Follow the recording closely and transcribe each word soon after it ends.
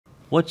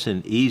What's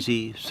an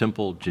easy,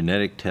 simple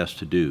genetic test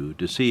to do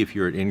to see if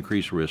you're at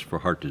increased risk for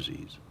heart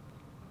disease?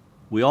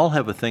 We all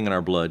have a thing in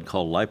our blood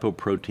called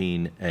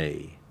lipoprotein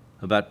A.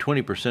 About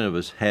 20% of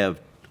us have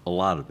a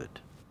lot of it.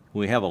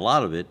 When we have a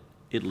lot of it,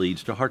 it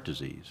leads to heart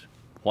disease.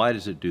 Why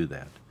does it do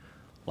that?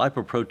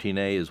 Lipoprotein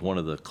A is one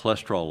of the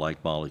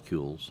cholesterol-like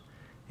molecules,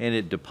 and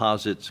it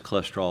deposits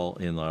cholesterol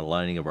in the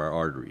lining of our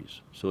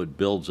arteries. So it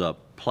builds up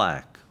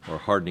plaque or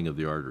hardening of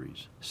the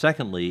arteries.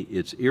 Secondly,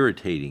 it's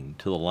irritating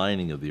to the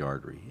lining of the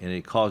artery, and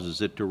it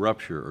causes it to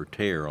rupture or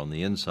tear on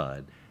the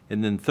inside.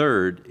 And then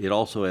third, it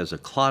also has a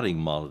clotting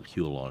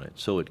molecule on it,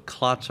 so it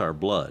clots our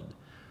blood.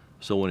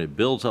 So when it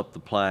builds up the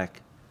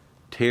plaque,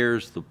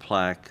 tears the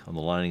plaque on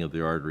the lining of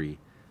the artery,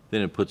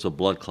 then it puts a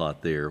blood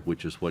clot there,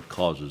 which is what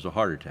causes a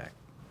heart attack.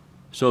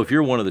 So if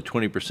you're one of the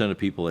 20% of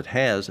people that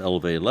has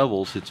elevated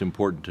levels, it's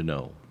important to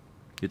know.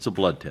 It's a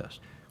blood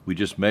test. We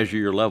just measure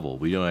your level.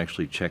 We don't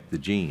actually check the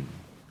gene.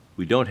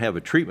 We don't have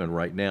a treatment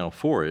right now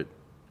for it.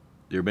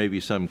 There may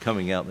be some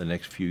coming out in the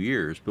next few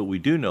years, but we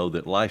do know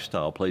that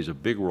lifestyle plays a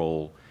big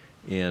role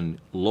in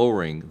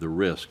lowering the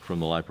risk from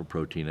the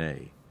lipoprotein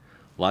A.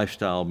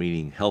 Lifestyle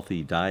meaning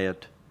healthy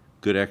diet,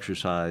 good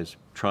exercise,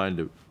 trying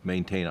to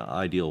maintain an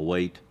ideal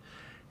weight,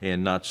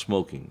 and not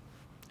smoking.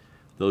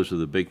 Those are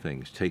the big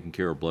things, taking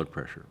care of blood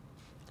pressure.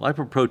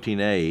 Lipoprotein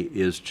A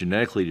is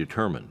genetically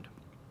determined,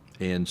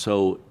 and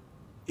so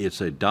it's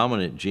a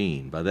dominant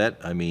gene. By that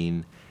I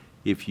mean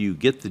if you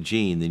get the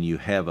gene, then you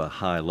have a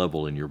high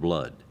level in your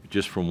blood,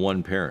 just from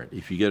one parent.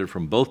 If you get it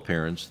from both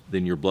parents,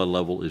 then your blood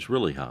level is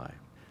really high.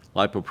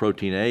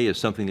 Lipoprotein A is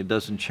something that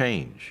doesn't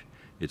change.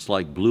 It's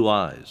like blue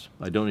eyes.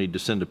 I don't need to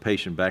send a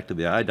patient back to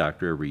the eye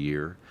doctor every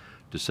year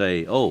to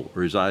say, oh,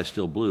 are his eyes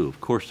still blue? Of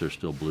course they're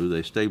still blue.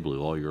 They stay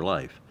blue all your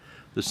life.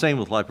 The same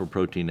with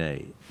lipoprotein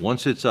A.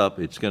 Once it's up,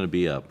 it's going to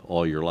be up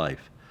all your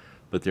life.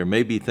 But there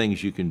may be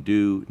things you can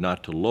do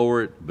not to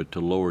lower it, but to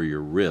lower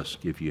your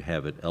risk if you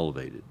have it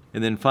elevated.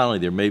 And then finally,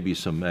 there may be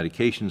some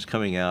medications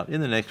coming out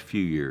in the next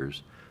few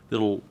years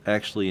that'll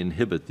actually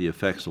inhibit the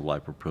effects of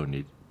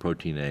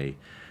lipoprotein A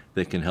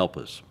that can help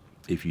us.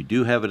 If you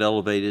do have it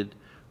elevated,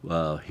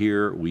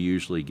 here we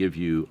usually give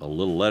you a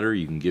little letter.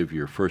 You can give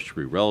your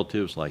first-degree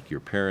relatives like your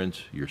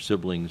parents, your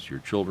siblings, your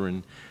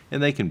children,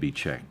 and they can be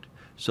checked.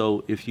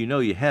 So if you know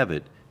you have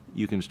it,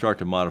 you can start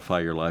to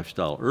modify your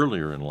lifestyle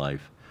earlier in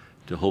life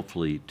to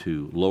hopefully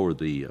to lower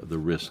the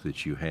risk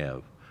that you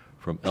have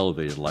from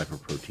elevated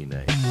lipoprotein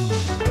A.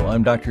 Well,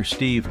 I'm Dr.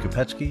 Steve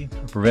Kopecky,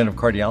 a preventive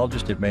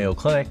cardiologist at Mayo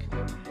Clinic,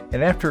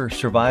 and after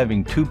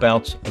surviving 2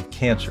 bouts of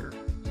cancer,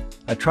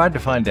 I tried to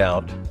find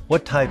out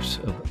what types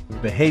of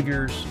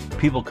behaviors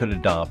people could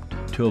adopt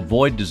to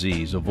avoid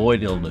disease,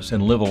 avoid illness,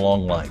 and live a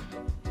long life.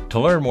 To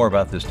learn more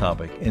about this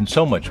topic and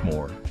so much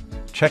more,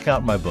 check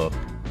out my book,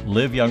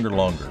 Live Younger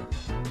Longer,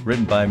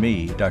 written by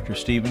me, Dr.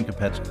 Stephen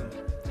Kopecky.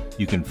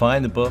 You can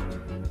find the book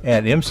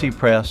at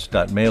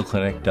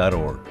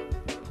mcpress.mayoclinic.org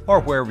or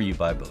wherever you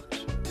buy books.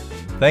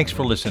 Thanks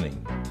for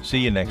listening. See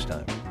you next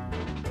time.